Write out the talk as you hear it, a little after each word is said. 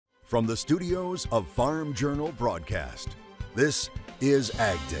From the studios of Farm Journal Broadcast, this is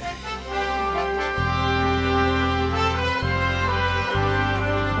AgDay.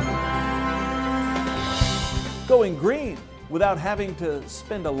 Going green without having to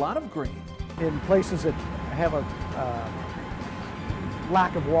spend a lot of green. In places that have a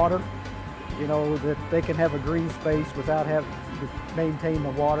lack of water, you know, that they can have a green space without having to maintain the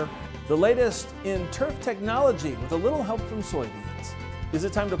water. The latest in turf technology with a little help from soybeans. Is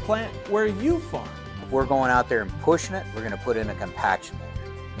it time to plant where you farm? If we're going out there and pushing it, we're going to put in a compaction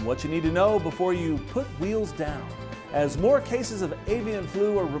layer. And what you need to know before you put wheels down. As more cases of avian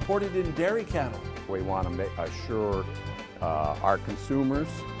flu are reported in dairy cattle. We want to assure our consumers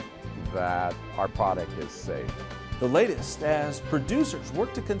that our product is safe. The latest as producers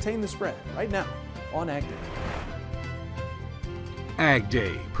work to contain the spread right now on AgDay.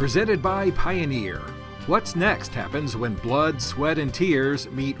 AgDay, presented by Pioneer. What's next happens when blood, sweat, and tears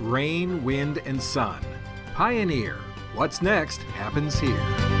meet rain, wind, and sun. Pioneer. What's next happens here.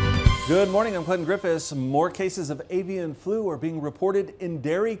 Good morning, I'm Clinton Griffiths. More cases of avian flu are being reported in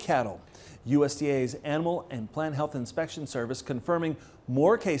dairy cattle. USDA's Animal and Plant Health Inspection Service confirming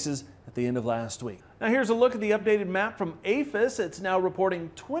more cases at the end of last week. Now here's a look at the updated map from APHIS. It's now reporting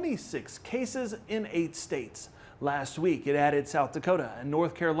 26 cases in 8 states. Last week, it added South Dakota and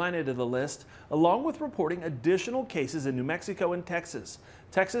North Carolina to the list, along with reporting additional cases in New Mexico and Texas.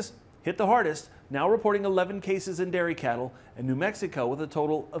 Texas hit the hardest, now reporting 11 cases in dairy cattle, and New Mexico with a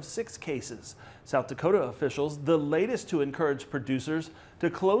total of 6 cases. South Dakota officials, the latest to encourage producers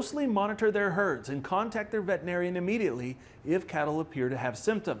to closely monitor their herds and contact their veterinarian immediately if cattle appear to have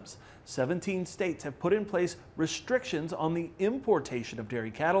symptoms. 17 states have put in place restrictions on the importation of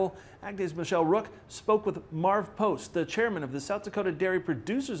dairy cattle. AgDay's Michelle Rook spoke with Marv Post, the chairman of the South Dakota Dairy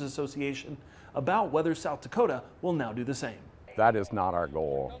Producers Association, about whether South Dakota will now do the same. That is not our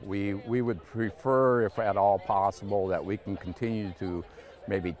goal. We would prefer, if at all possible, that we can continue to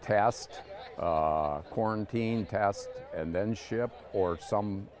maybe test, quarantine, test, and then ship, or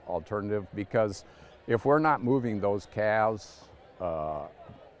some alternative, because if we're not moving those calves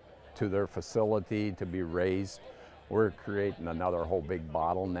to their facility to be raised, we're creating another whole big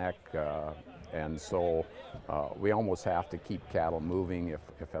bottleneck, and so we almost have to keep cattle moving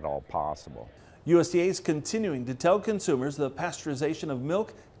if at all possible. USDA is continuing to tell consumers the pasteurization of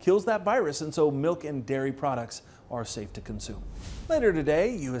milk kills that virus, and so milk and dairy products are safe to consume. Later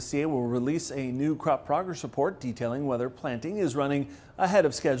today, USDA will release a new crop progress report detailing whether planting is running ahead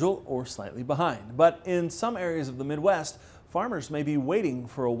of schedule or slightly behind. But in some areas of the Midwest, farmers may be waiting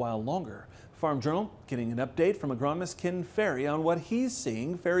for a while longer. Farm Journal getting an update from agronomist Ken Ferry on what he's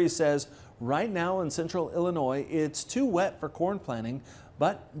seeing. Ferry says right now in central Illinois, it's too wet for corn planting,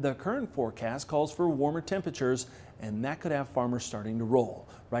 but the current forecast calls for warmer temperatures, and that could have farmers starting to roll.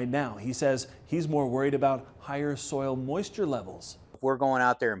 Right now, he says he's more worried about higher soil moisture levels. If we're going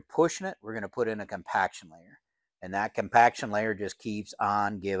out there and pushing it, we're going to put in a compaction layer. And that compaction layer just keeps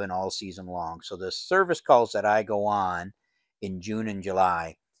on giving all season long. So the service calls that I go on in June and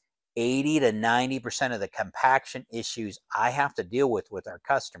July, 80 to 90% of the compaction issues I have to deal with our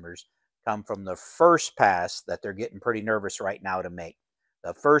customers come from the first pass that they're getting pretty nervous right now to make.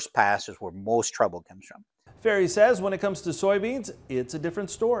 The first pass is where most trouble comes from. Ferry says when it comes to soybeans, it's a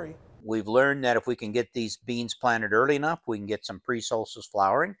different story. We've learned that if we can get these beans planted early enough, we can get some pre-solstice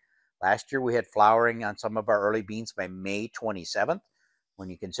flowering. Last year we had flowering on some of our early beans by May 27th. When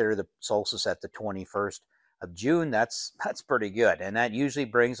you consider the solstice at the 21st of June, that's pretty good. And that usually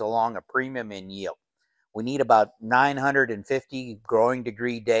brings along a premium in yield. We need about 950 growing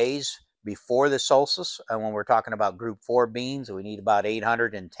degree days before the solstice, and when we're talking about group 4 beans, we need about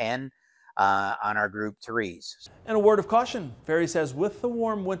 810 on our group 3s. And a word of caution, Ferry says with the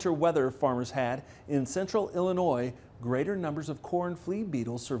warm winter weather farmers had in central Illinois, greater numbers of corn flea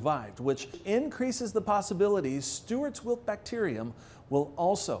beetles survived, which increases the possibilities Stewart's wilt bacterium will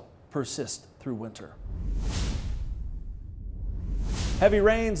also persist through winter. Heavy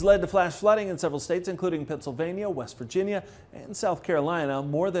rains led to flash flooding in several states, including Pennsylvania, West Virginia, and South Carolina.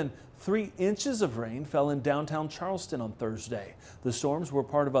 More than 3 inches of rain fell in downtown Charleston on Thursday. The storms were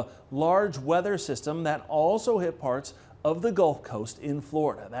part of a large weather system that also hit parts of the Gulf Coast in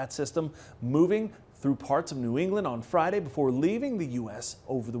Florida. That system moving through parts of New England on Friday before leaving the U.S.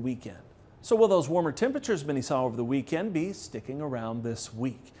 over the weekend. So will those warmer temperatures many saw over the weekend be sticking around this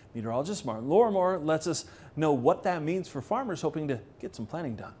week? Meteorologist Martin Lorimore lets us know what that means for farmers hoping to get some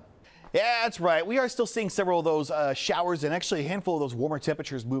planting done. Yeah, that's right. We are still seeing several of those showers and actually a handful of those warmer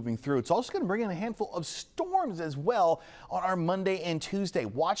temperatures moving through. It's also going to bring in a handful of storms as well on our Monday and Tuesday.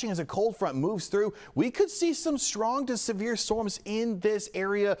 Watching as a cold front moves through, we could see some strong to severe storms in this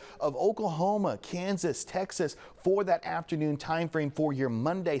area of Oklahoma, Kansas, Texas for that afternoon time frame for your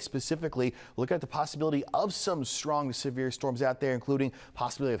Monday specifically. Look at the possibility of some strong to severe storms out there, including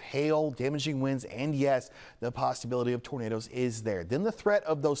possibility of hail, damaging winds, and yes, the possibility of tornadoes is there. Then the threat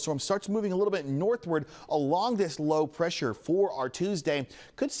of those storms starts moving a little bit northward along this low pressure for our Tuesday.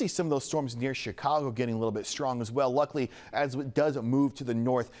 Could see some of those storms near Chicago getting a little bit strong as well. Luckily, as it does move to the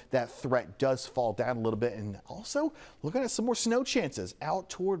north, that threat does fall down a little bit. And also looking at some more snow chances out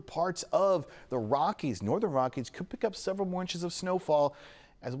toward parts of the Rockies. Northern Rockies could pick up several more inches of snowfall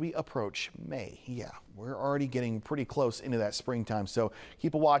as we approach May. Yeah, we're already getting pretty close into that springtime, so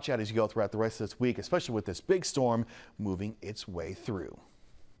keep a watch out as you go throughout the rest of this week, especially with this big storm moving its way through.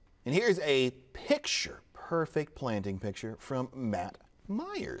 And here's a picture, perfect planting picture from Matt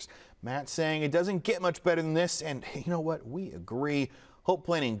Myers. Matt saying it doesn't get much better than this, and you know what? We agree. Hope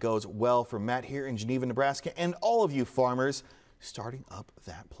planting goes well for Matt here in Geneva, Nebraska, and all of you farmers starting up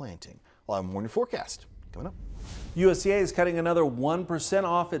that planting. Well, I'm morning forecast coming up. USDA is cutting another 1%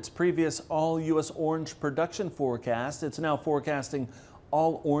 off its previous all U.S. orange production forecast. It's now forecasting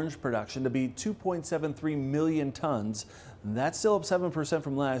all orange production to be 2.73 million tons. That's still up 7%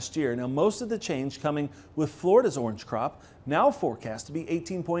 from last year. Now, most of the change coming with Florida's orange crop, now forecast to be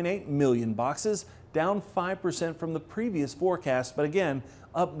 18.8 million boxes, down 5% from the previous forecast, but again,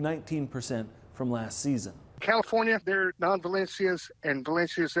 up 19% from last season. California, their non-Valencias and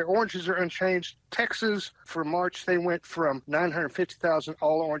Valencias, their oranges are unchanged. Texas, for March, they went from 950,000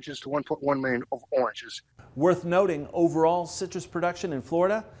 all oranges to 1.1 million of oranges. Worth noting, overall citrus production in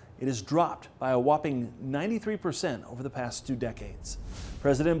Florida, it has dropped by a whopping 93% over the past 2 decades.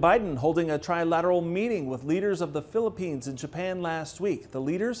 President Biden holding a trilateral meeting with leaders of the Philippines and Japan last week. The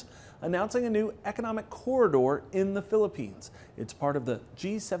leaders announcing a new economic corridor in the Philippines. It's part of the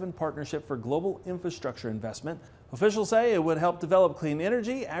G7 Partnership for Global Infrastructure Investment. Officials say it would help develop clean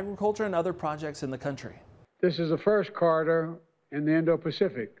energy, agriculture, and other projects in the country. This is the first corridor in the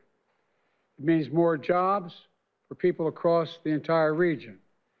Indo-Pacific. It means more jobs for people across the entire region.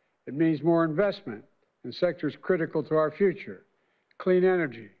 It means more investment in sectors critical to our future: clean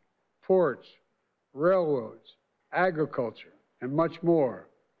energy, ports, railroads, agriculture, and much more.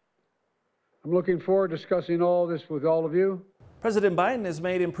 I'm looking forward to discussing all this with all of you. President Biden has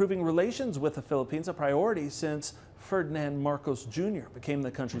made improving relations with the Philippines a priority since Ferdinand Marcos Jr. became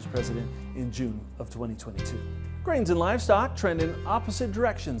the country's president in June of 2022. Grains and livestock trend in opposite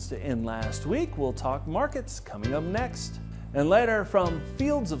directions to end last week. We'll talk markets coming up next. And later, from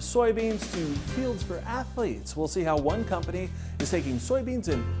fields of soybeans to fields for athletes, we'll see how one company is taking soybeans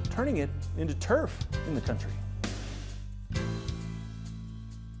and turning it into turf in the country.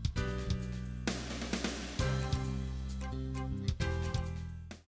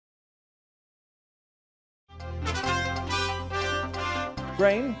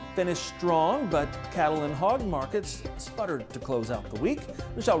 Grain finished strong, but cattle and hog markets sputtered to close out the week.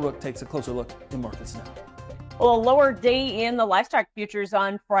 Michelle Rook takes a closer look in markets now. Well, a lower day in the livestock futures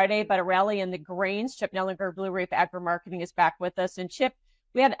on Friday, but a rally in the grains. Chip Nellinger, Blue Reef Agri-Marketing, is back with us. And Chip,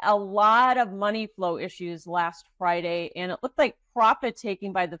 we had a lot of money flow issues last Friday, and it looked like profit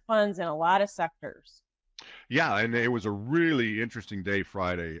taking by the funds in a lot of sectors. Yeah, and it was a really interesting day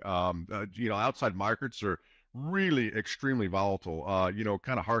Friday. Outside markets are really extremely volatile.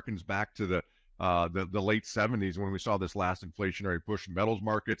 Kind of harkens back to the late 70s when we saw this last inflationary push in metals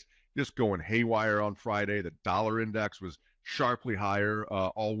markets just going haywire on Friday. The dollar index was sharply higher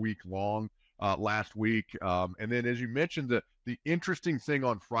all week long last week. And then, as you mentioned, the interesting thing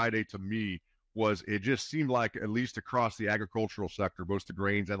on Friday to me was it just seemed like, at least across the agricultural sector, both the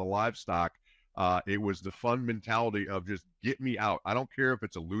grains and the livestock, it was the fund mentality of just get me out. I don't care if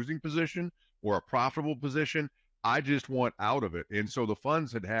it's a losing position or a profitable position. I just want out of it. And so the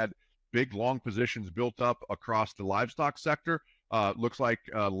funds had big long positions built up across the livestock sector. Looks like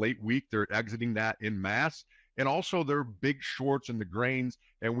late week they're exiting that in mass. And also they're big shorts in the grains,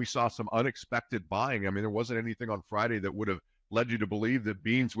 and we saw some unexpected buying. I mean, there wasn't anything on Friday that would have led you to believe that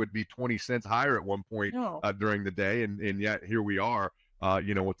beans would be 20 cents higher at one point during the day. And yet here we are,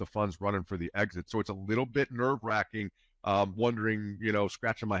 with the funds running for the exit. So it's a little bit nerve-wracking, wondering,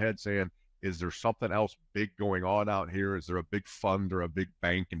 scratching my head saying, is there something else big going on out here? Is there a big fund or a big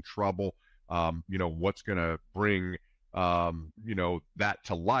bank in trouble? What's going to bring, that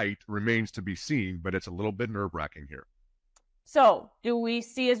to light remains to be seen, but it's a little bit nerve-wracking here. So do we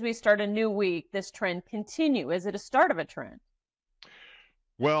see, as we start a new week, this trend continue? Is it a start of a trend?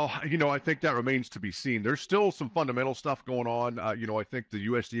 Well, I think that remains to be seen. There's still some fundamental stuff going on. I think the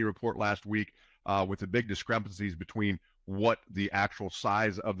USDA report last week with the big discrepancies between what the actual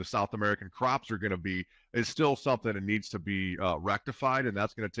size of the South American crops are going to be is still something that needs to be rectified, and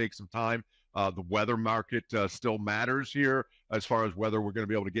that's going to take some time. The weather market still matters here as far as whether we're going to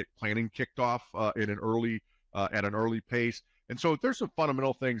be able to get planting kicked off at an early pace. And so there's some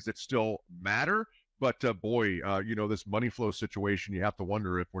fundamental things that still matter. But boy, this money flow situation, you have to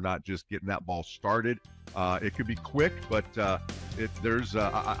wonder if we're not just getting that ball started. It could be quick, but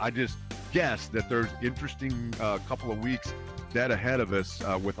I just guess that there's interesting couple of weeks dead ahead of us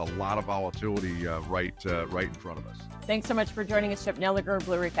with a lot of volatility right in front of us. Thanks so much for joining us, Chip Nelliger,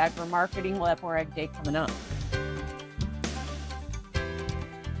 Blue Reef Agri Marketing. We'll have more Ag Day coming up.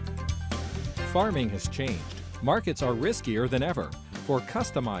 Farming has changed. Markets are riskier than ever. For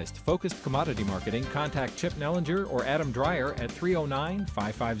customized, focused commodity marketing, contact Chip Nellinger or Adam Dreyer at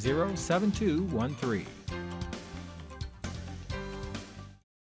 309-550-7213.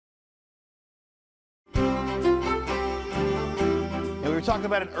 We were talking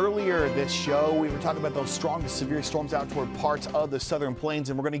about it earlier this show. We were talking about those strong to severe storms out toward parts of the southern plains,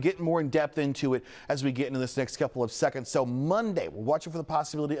 and we're going to get more in depth into it as we get into this next couple of seconds. So Monday, we're watching for the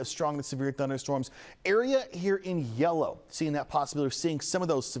possibility of strong to severe thunderstorms. Area here in yellow, seeing that possibility of seeing some of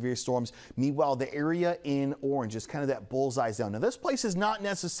those severe storms. Meanwhile, the area in orange is kind of that bullseye zone. Now, this place is not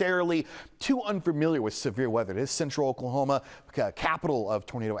necessarily too unfamiliar with severe weather. It is central Oklahoma, capital of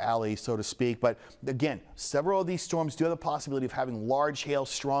Tornado Alley, so to speak. But again, several of these storms do have the possibility of having large hail,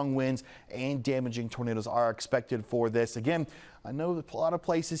 strong winds, and damaging tornadoes are expected for this. Again, I know a lot of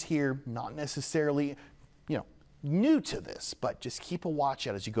places here not necessarily, new to this, but just keep a watch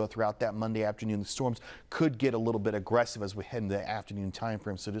out as you go throughout that Monday afternoon. The storms could get a little bit aggressive as we head into the afternoon time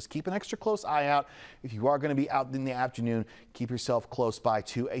frame, so just keep an extra close eye out. If you are going to be out in the afternoon, keep yourself close by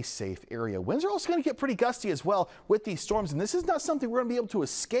to a safe area. Winds are also going to get pretty gusty as well with these storms, and this is not something we're going to be able to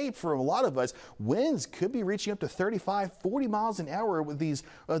escape for a lot of us. Winds could be reaching up to 35, 40 miles an hour with these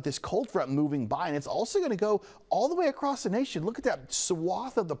this cold front moving by, and it's also going to go all the way across the nation. Look at that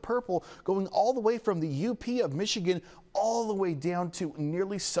swath of the purple going all the way from the UP of Michigan all the way down to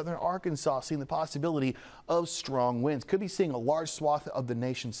nearly southern Arkansas, seeing the possibility of strong winds. Could be seeing a large swath of the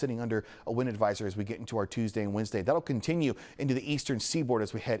nation sitting under a wind advisory as we get into our Tuesday and Wednesday. That'll continue into the eastern seaboard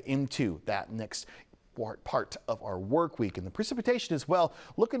as we head into that next part of our work week. And the precipitation as well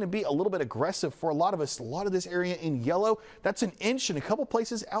looking to be a little bit aggressive for a lot of us. A lot of this area in yellow, that's an inch in a couple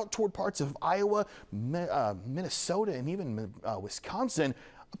places out toward parts of Iowa, Minnesota, and even Wisconsin.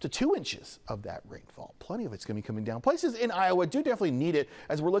 Up to 2 inches of that rainfall. Plenty of it's going to be coming down. Places in Iowa do definitely need it.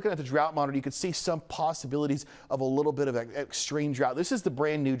 As we're looking at the drought monitor, you can see some possibilities of a little bit of extreme drought. This is the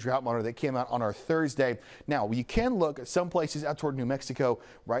brand new drought monitor that came out on our Thursday. Now, you can look at some places out toward New Mexico,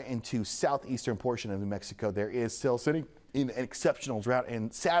 right into southeastern portion of New Mexico. There is still sitting in an exceptional drought,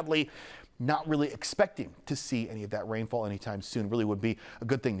 and sadly, not really expecting to see any of that rainfall anytime soon. Really would be a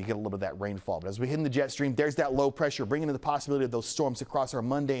good thing to get a little of that rainfall. But as we hit in the jet stream, there's that low pressure bringing in the possibility of those storms across our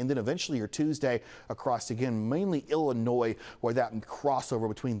Monday and then eventually your Tuesday across again, mainly Illinois, where that crossover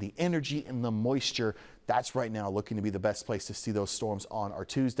between the energy and the moisture, that's right now looking to be the best place to see those storms on our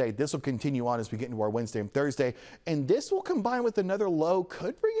Tuesday. This will continue on as we get into our Wednesday and Thursday, and this will combine with another low,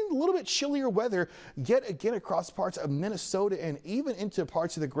 could bring in a little bit chillier weather yet again across parts of Minnesota and even into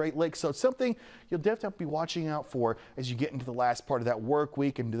parts of the Great Lakes. So it's something you'll definitely have to be watching out for as you get into the last part of that work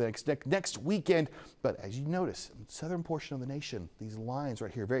week and the next weekend. But as you notice, in the southern portion of the nation, these lines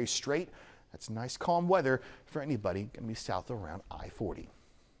right here, very straight. That's nice, calm weather for anybody going to be south around I-40.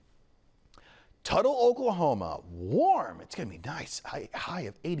 Tuttle, Oklahoma, warm. It's going to be nice. High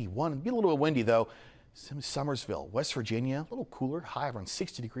of 81. It'll be a little bit windy, though. Summersville, West Virginia, a little cooler, high around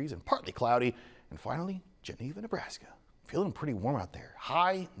 60 degrees and partly cloudy. And finally, Geneva, Nebraska. Feeling pretty warm out there.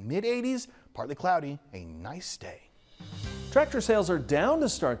 High, mid-80s, partly cloudy. A nice day. Tractor sales are down to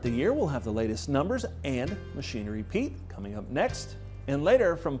start the year. We'll have the latest numbers and Machinery Pete coming up next. And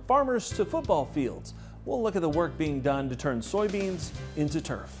later, from farmers to football fields, we'll look at the work being done to turn soybeans into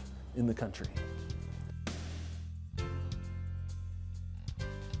turf in the country.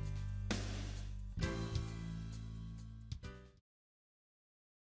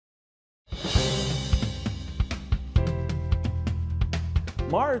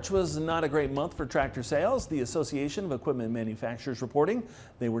 March was not a great month for tractor sales. The Association of Equipment Manufacturers reporting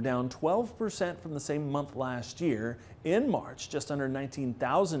they were down 12% from the same month last year. In March, just under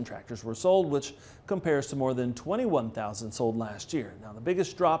 19,000 tractors were sold, which compares to more than 21,000 sold last year. Now, the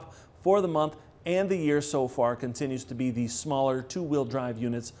biggest drop for the month and the year so far continues to be the smaller two-wheel drive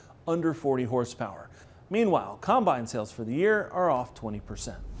units under 40 horsepower. Meanwhile, combine sales for the year are off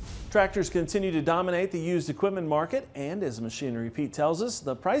 20%. Tractors continue to dominate the used equipment market, and as Machinery Pete tells us,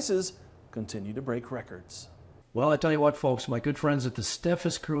 the prices continue to break records. Well, I tell you what, folks, my good friends at the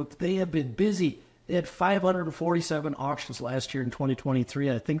Steffes Group, they have been busy. They had 547 auctions last year in 2023,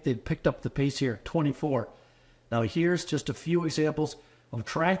 and I think they've picked up the pace here at 24. Now, here's just a few examples of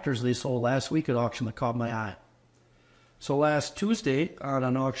tractors they sold last week at auction that caught my eye. So last Tuesday on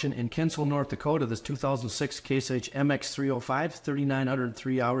an auction in Kensville, North Dakota, this 2006 Case H MX305,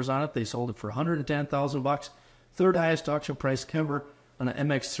 3,903 hours on it. They sold it for $110,000. Third highest auction price ever on an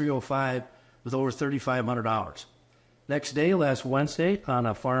MX305 with over 3,500 hours. Next day, last Wednesday, on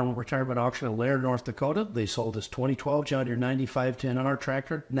a farm retirement auction in Laird, North Dakota, they sold this 2012 John Deere 9510R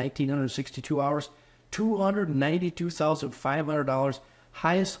tractor, 1,962 hours, $292,500,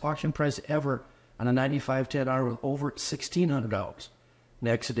 highest auction price ever on a 9510R with over 1,600 hours.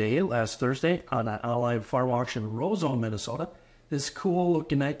 Next day, last Thursday, on an online farm auction in Roselle, Minnesota, this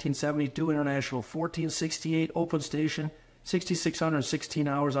cool-looking 1972 International 1468 open station, 6,616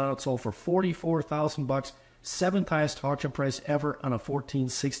 hours on it, sold for $44,000, seventh highest auction price ever on a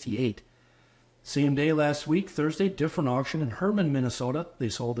 1468. Same day last week, Thursday, different auction in Herman, Minnesota. They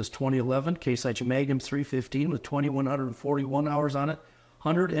sold this 2011 Case IH Magnum 315 with 2,141 hours on it,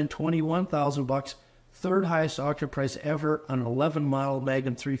 $121,000, third highest auction price ever on an 11-model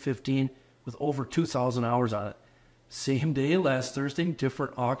Magnum 315 with over 2,000 hours on it. Same day last Thursday,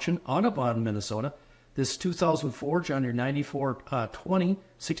 different auction, Audubon, Minnesota. This 2004 John Deere 9420,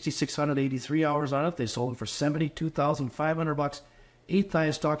 6,683 hours on it. They sold it for $72,500, eighth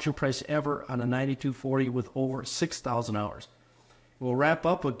highest auction price ever on a 9240 with over 6,000 hours. We'll wrap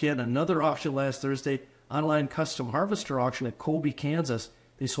up again another auction last Thursday, online custom harvester auction at Colby, Kansas.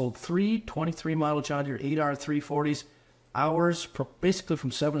 They sold three 23 model John Deere 8R 340s, hours basically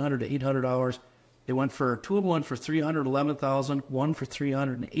from 700 to 800 hours. They went for two of them went for $311,000, one for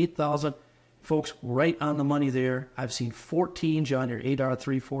 $308,000. Folks, right on the money there. I've seen 14 John Deere 8R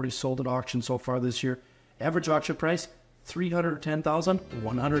 340s sold at auction so far this year. Average auction price,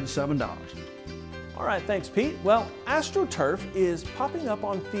 $310,107. All right, thanks, Pete. Well, AstroTurf is popping up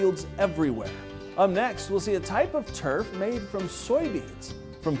on fields everywhere. Up next, we'll see a type of turf made from soybeans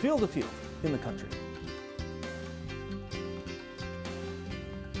from field to field in the country.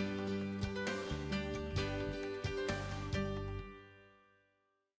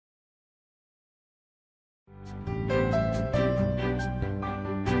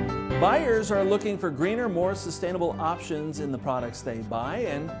 Buyers are looking for greener, more sustainable options in the products they buy,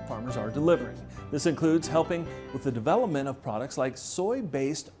 and farmers are delivering. This includes helping with the development of products like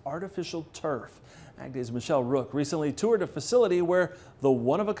soy-based artificial turf. AgDay's Michelle Rook recently toured a facility where the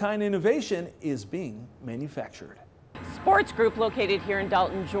one-of-a-kind innovation is being manufactured. Sports Group, located here in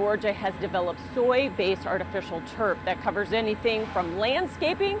Dalton, Georgia, has developed soy-based artificial turf that covers anything from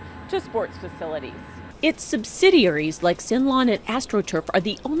landscaping to sports facilities. Its subsidiaries like Sinlawn and AstroTurf are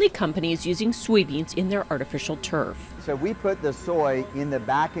the only companies using soybeans in their artificial turf. So we put the soy in the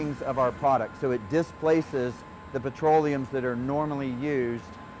backings of our product, so it displaces the petroleums that are normally used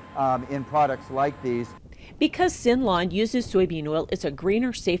in products like these. Because Sinlawn uses soybean oil, it's a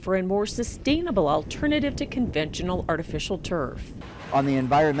greener, safer, and more sustainable alternative to conventional artificial turf. On the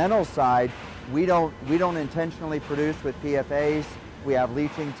environmental side, we don't intentionally produce with PFAs. We have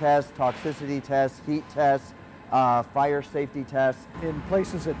leaching tests, toxicity tests, heat tests, fire safety tests. In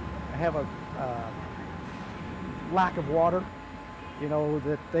places that have a lack of water, you know,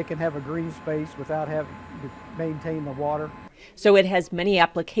 that they can have a green space without having to maintain the water. So it has many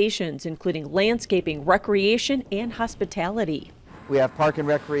applications, including landscaping, recreation, and hospitality. We have park and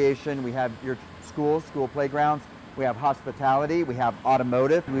recreation, we have your schools, school playgrounds, we have hospitality, we have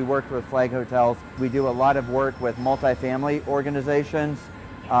automotive. We work with flag hotels. We do a lot of work with multifamily organizations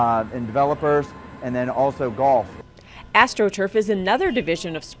and developers, and then also golf. AstroTurf is another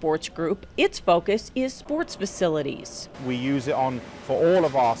division of Sports Group. Its focus is sports facilities. We use it for all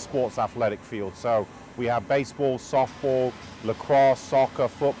of our sports athletic fields. So we have baseball, softball, lacrosse, soccer,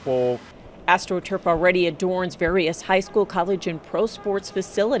 football. AstroTurf already adorns various high school, college, and pro sports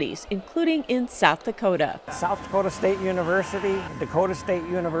facilities, including in South Dakota. South Dakota State University, Dakota State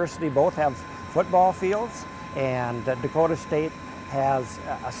University both have football fields, and Dakota State has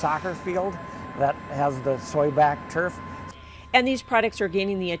a soccer field that has the soy-backed turf. And these products are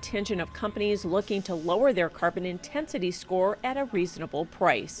gaining the attention of companies looking to lower their carbon intensity score at a reasonable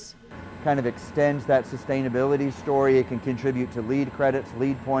price. Kind of extends that sustainability story. It can contribute to LEED credits,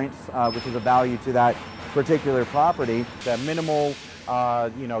 LEED points, which is a value to that particular property. They're minimal,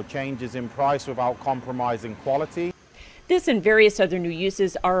 changes in price without compromising quality. This and various other new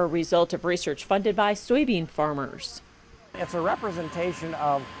uses are a result of research funded by soybean farmers. It's a representation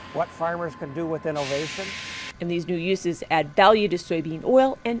of what farmers can do with innovation. And these new uses add value to soybean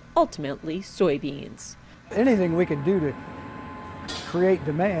oil and ultimately soybeans. Anything we can do to create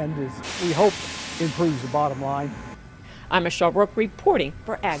demand is, we hope, improves the bottom line. I'm Michelle Rook reporting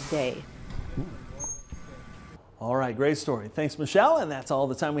for AgDay. All right, great story. Thanks, Michelle. And that's all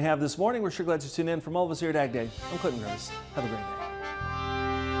the time we have this morning. We're sure glad you tuned in. From all of us here at AgDay, I'm Clinton Griffiths. Have a great day.